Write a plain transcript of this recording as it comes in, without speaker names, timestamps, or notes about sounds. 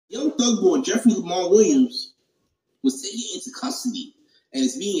Young thug born Jeffrey Lamar Williams was taken into custody and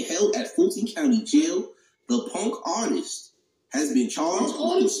is being held at Fulton County Jail. The punk artist has been charged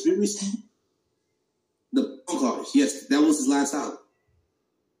with conspiracy. The punk artist, yes, that was his last album.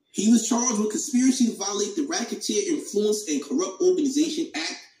 He was charged with conspiracy to violate the Racketeer Influence and Corrupt Organization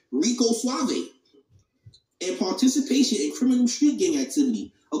Act, RICO Suave, and participation in criminal street gang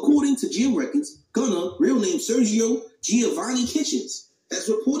activity. According to jail records, Gunner, real name Sergio Giovanni Kitchens, has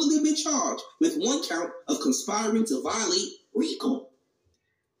reportedly been charged with one count of conspiring to violate RICO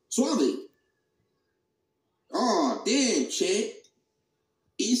Suave. Oh, damn, Chad.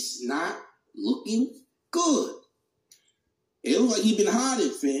 It's not looking good. It looks like he been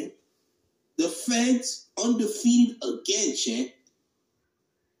hiding, fam. The feds undefeated again, Chad.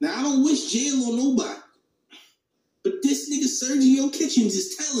 Now, I don't wish jail on nobody. But this nigga Sergio Kitchens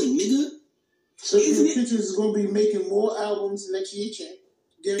is telling, nigga. Sergio Kitchens is going to be making more albums next year, Chad.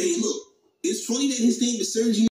 Hey, look. It's funny that his name is Sergio